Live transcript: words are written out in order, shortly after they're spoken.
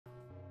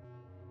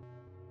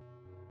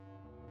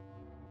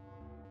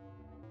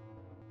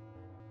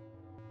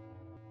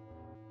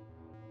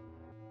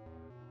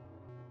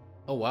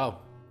Oh, wow.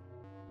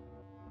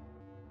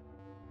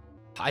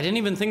 I didn't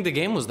even think the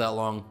game was that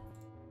long.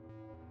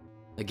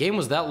 The game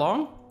was that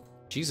long?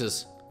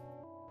 Jesus.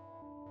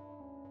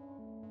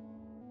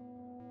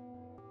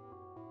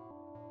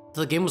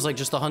 The game was like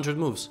just 100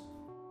 moves.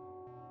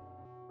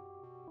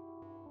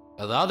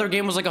 The other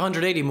game was like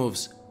 180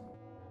 moves.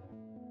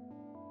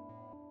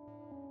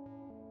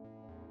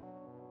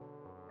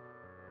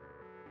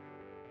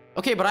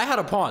 Okay, but I had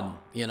a pawn,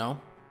 you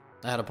know?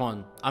 I had a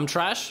pawn. I'm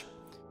trash.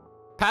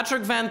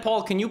 Patrick Van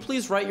Paul, can you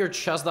please write your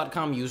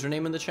chess.com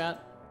username in the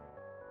chat?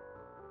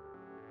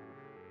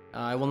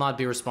 I will not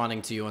be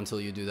responding to you until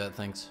you do that,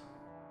 thanks.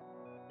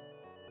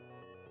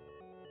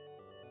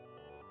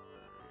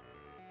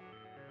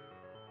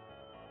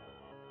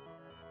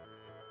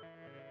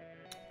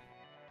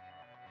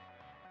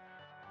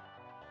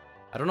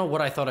 I don't know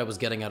what I thought I was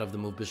getting out of the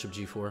move Bishop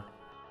G4.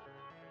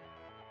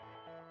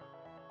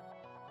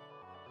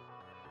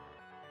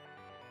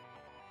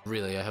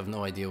 Really, I have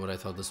no idea what I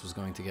thought this was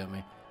going to get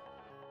me.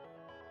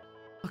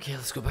 Okay,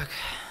 let's go back.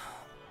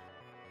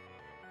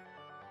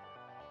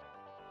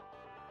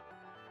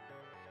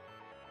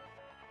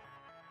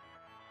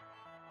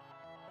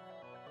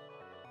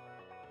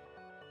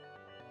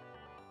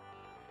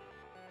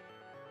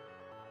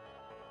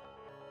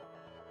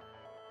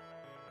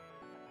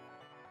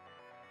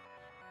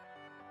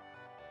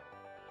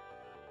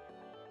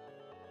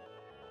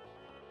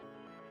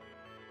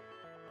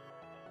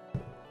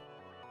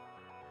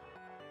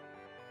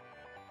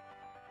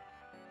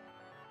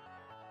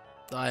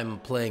 I'm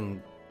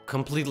playing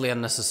completely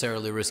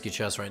unnecessarily risky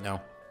chess right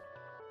now.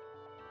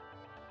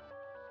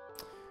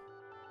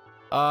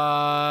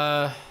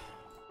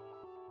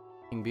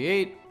 King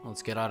B8.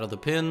 Let's get out of the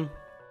pin.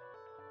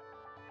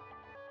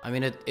 I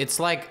mean, it's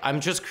like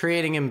I'm just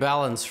creating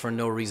imbalance for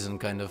no reason,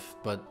 kind of,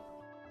 but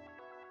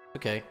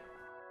okay.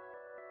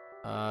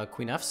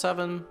 Queen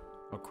F7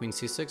 or Queen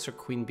C6 or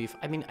Queen B5.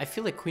 I mean, I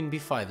feel like Queen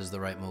B5 is the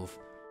right move.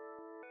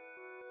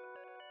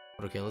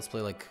 But okay, let's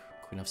play like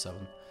Queen F7.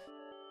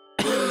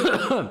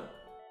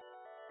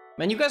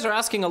 Man, you guys are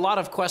asking a lot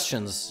of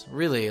questions,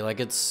 really. Like,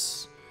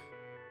 it's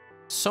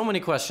so many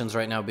questions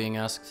right now being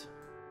asked,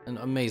 and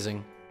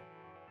amazing.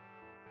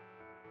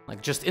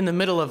 Like, just in the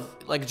middle of,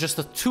 like, just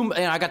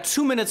I got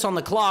 2 minutes on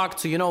the clock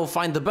to, you know,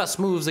 find the best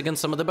moves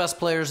against some of the best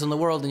players in the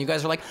world, and you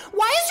guys are like,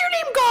 why is your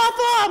name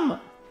Gotham?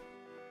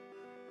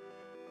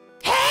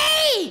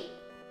 Hey!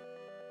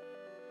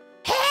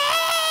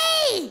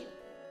 Hey!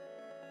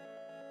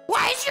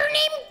 Why is your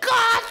name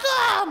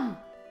Gotham?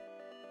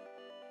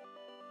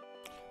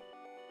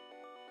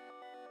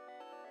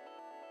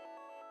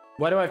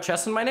 Why do I have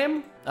chess in my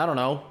name? I don't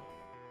know.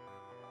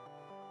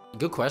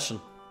 Good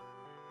question.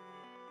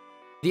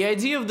 The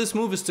idea of this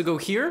move is to go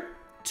here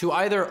to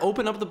either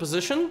open up the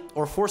position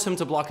or force him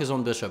to block his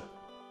own bishop,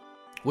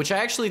 which I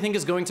actually think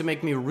is going to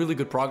make me really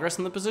good progress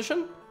in the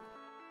position.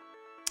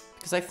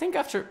 Because I think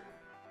after...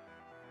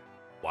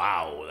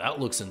 Wow, that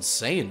looks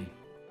insane.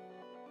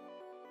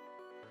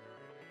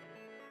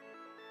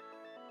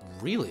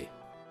 Really?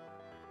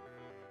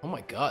 Oh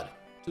my god.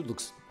 Dude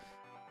looks...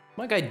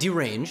 My guy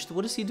deranged.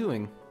 What is he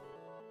doing?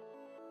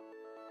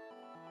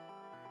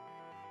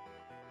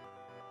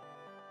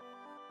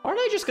 Aren't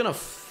I just gonna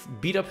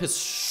beat up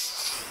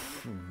his...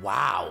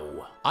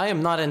 Wow. I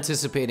am not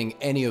anticipating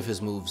any of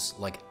his moves,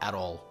 like, at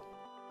all.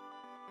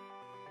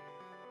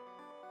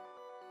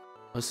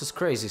 This is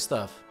crazy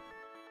stuff.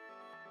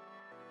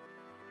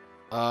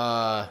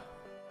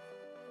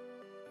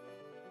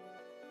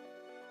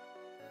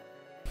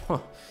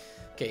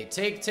 Okay,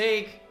 take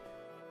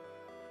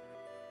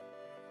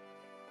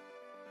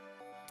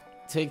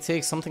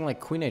something like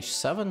Queen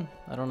H7?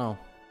 I don't know.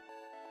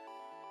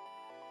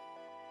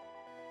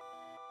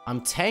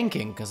 I'm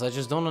tanking because I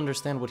just don't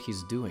understand what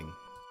he's doing.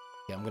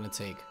 Yeah, I'm gonna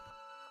take.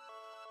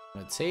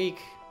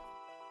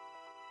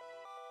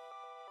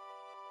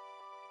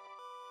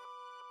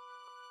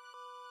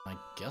 I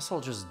guess I'll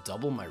just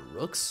double my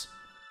rooks?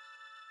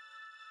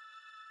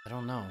 I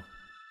don't know.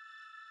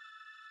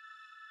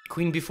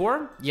 Queen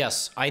B4?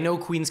 Yes, I know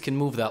queens can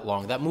move that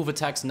long. That move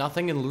attacks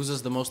nothing and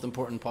loses the most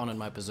important pawn in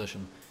my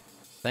position.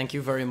 Thank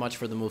you very much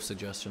for the move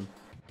suggestion.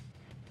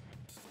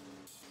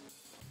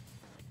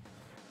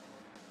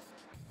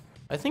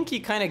 I think he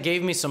kind of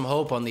gave me some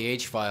hope on the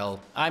H-file.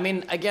 I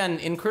mean, again,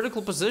 in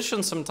critical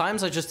positions,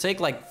 sometimes I just take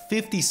like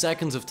 50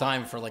 seconds of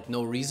time for like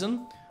no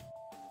reason.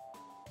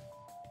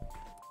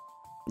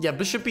 Yeah,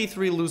 bishop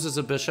E3 loses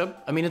a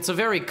bishop. I mean, it's a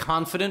very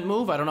confident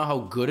move. I don't know how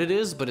good it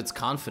is, but it's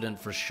confident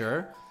for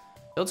sure.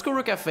 Let's go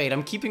rook F8.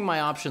 I'm keeping my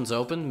options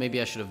open. Maybe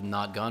I should have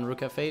not gone rook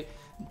F8.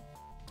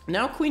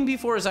 Now Queen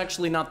B4 is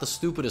actually not the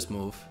stupidest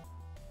move.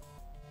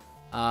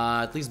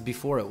 At least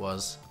before it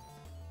was.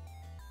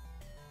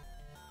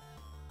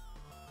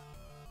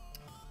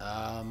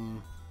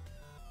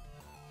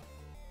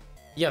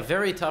 Yeah,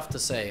 very tough to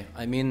say.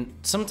 I mean,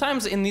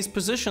 sometimes in these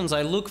positions,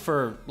 I look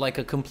for, like,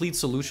 a complete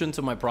solution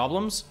to my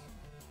problems.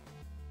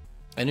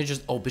 And it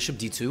just... Oh, bishop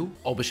D2?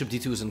 Oh, bishop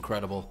D2 is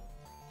incredible.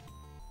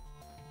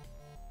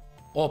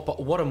 Oh,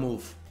 but what a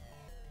move.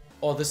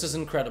 Oh, this is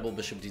incredible,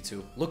 bishop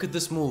D2. Look at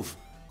this move.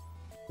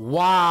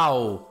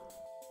 Wow.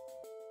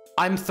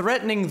 I'm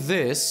threatening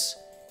this.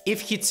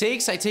 If he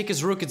takes, I take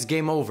his rook, it's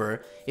game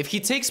over. If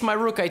he takes my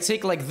rook, I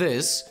take like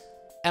this.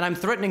 And I'm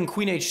threatening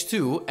queen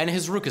h2, and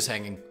his rook is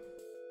hanging.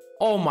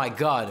 Oh my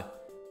god.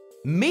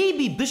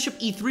 Maybe bishop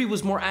e3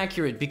 was more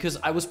accurate because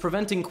I was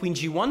preventing queen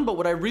g1, but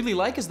what I really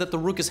like is that the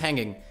rook is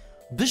hanging.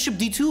 Bishop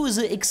d2 is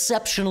an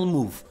exceptional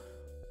move.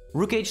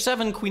 Rook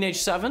h7, queen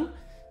h7,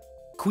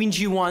 queen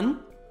g1,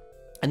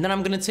 and then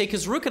I'm gonna take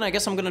his rook, and I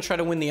guess I'm gonna try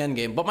to win the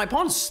endgame. But my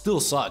pawn still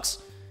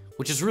sucks,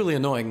 which is really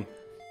annoying.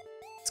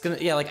 It's gonna,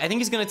 yeah, like, I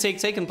think he's gonna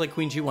take and play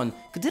queen g1.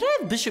 Did I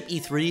have bishop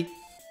e3?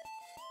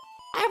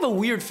 I have a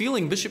weird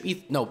feeling bishop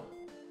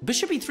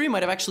e3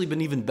 might have actually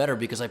been even better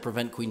because I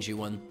prevent queen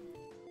g1.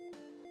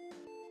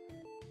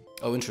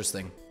 Oh,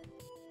 interesting.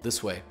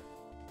 This way.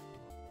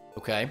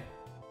 Okay.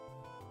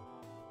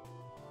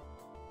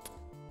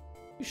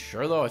 You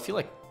sure though? I feel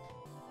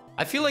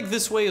like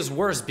this way is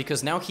worse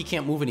because now he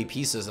can't move any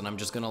pieces and I'm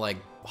just gonna like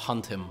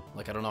hunt him.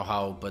 Like, I don't know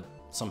how, but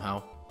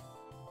somehow.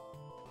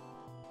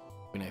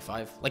 Queen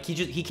a5. Like,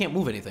 he can't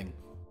move anything.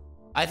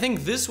 I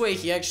think this way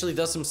he actually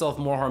does himself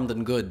more harm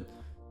than good.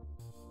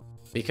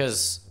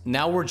 Because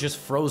now we're just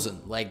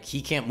frozen. Like,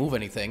 he can't move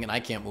anything and I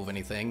can't move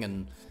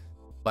anything,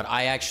 but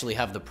I actually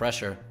have the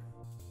pressure.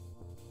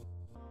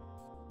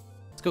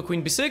 Let's go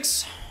queen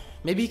b6.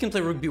 Maybe he can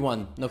play rook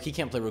b1. No, he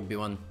can't play rook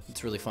b1.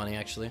 It's really funny,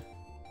 actually.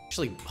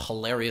 Actually,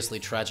 hilariously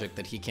tragic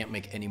that he can't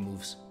make any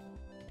moves.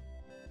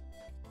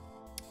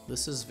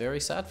 This is very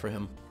sad for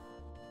him.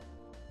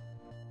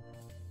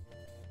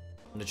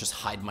 I'm gonna just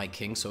hide my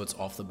king so it's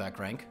off the back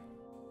rank.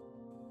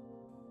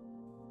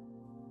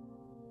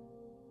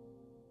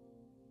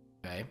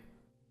 Okay.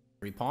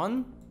 Free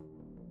pawn.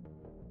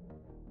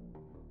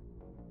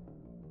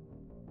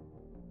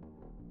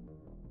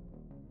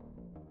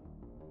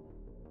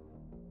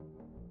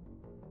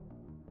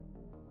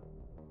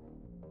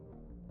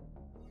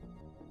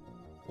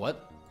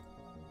 What?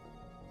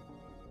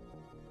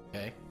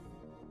 Okay.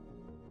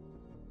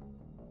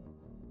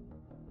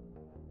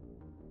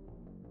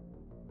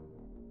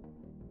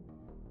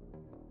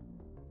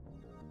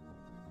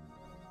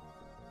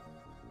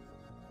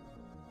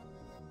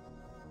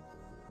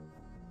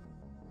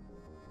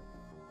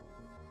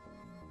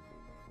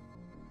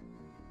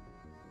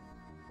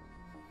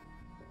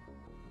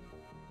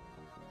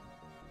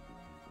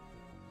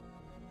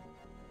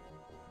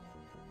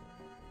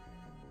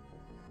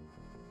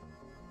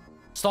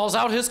 Stalls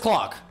out his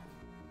clock.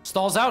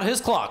 Stalls out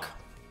his clock.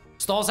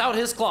 Stalls out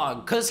his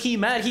clock. Cause he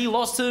mad he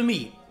lost to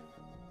me.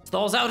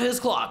 Stalls out his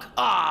clock.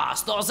 Ah,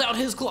 stalls out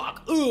his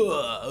clock.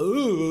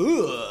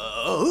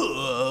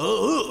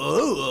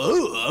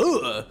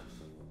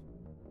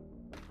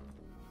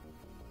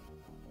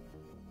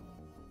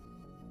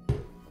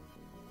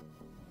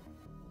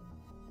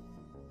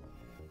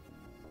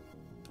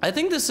 I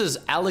think this is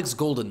Alex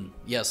Golden.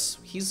 Yes,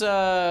 he's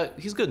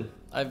good.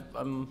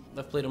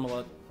 I've played him a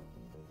lot.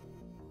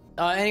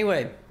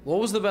 Anyway, what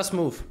was the best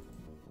move?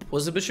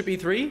 Was it bishop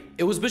e3?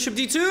 It was bishop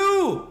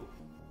d2!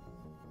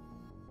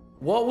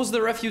 What was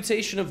the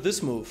refutation of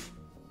this move?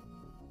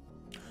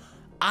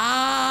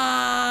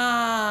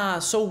 Ah,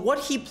 so what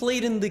he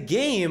played in the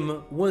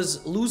game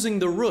was losing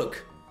the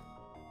rook.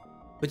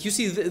 But you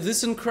see,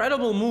 this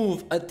incredible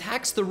move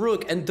attacks the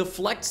rook and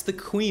deflects the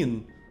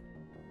queen.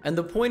 And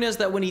the point is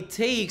that when he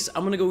takes,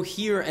 I'm gonna go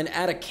here and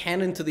add a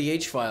cannon to the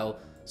h-file.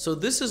 So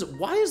this is,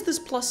 why is this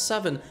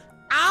 +7?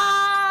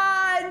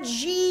 Ah,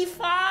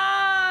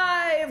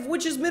 g5,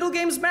 which is Middle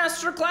Games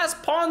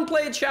Masterclass Pawn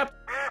Play chapter.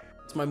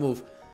 That's my move.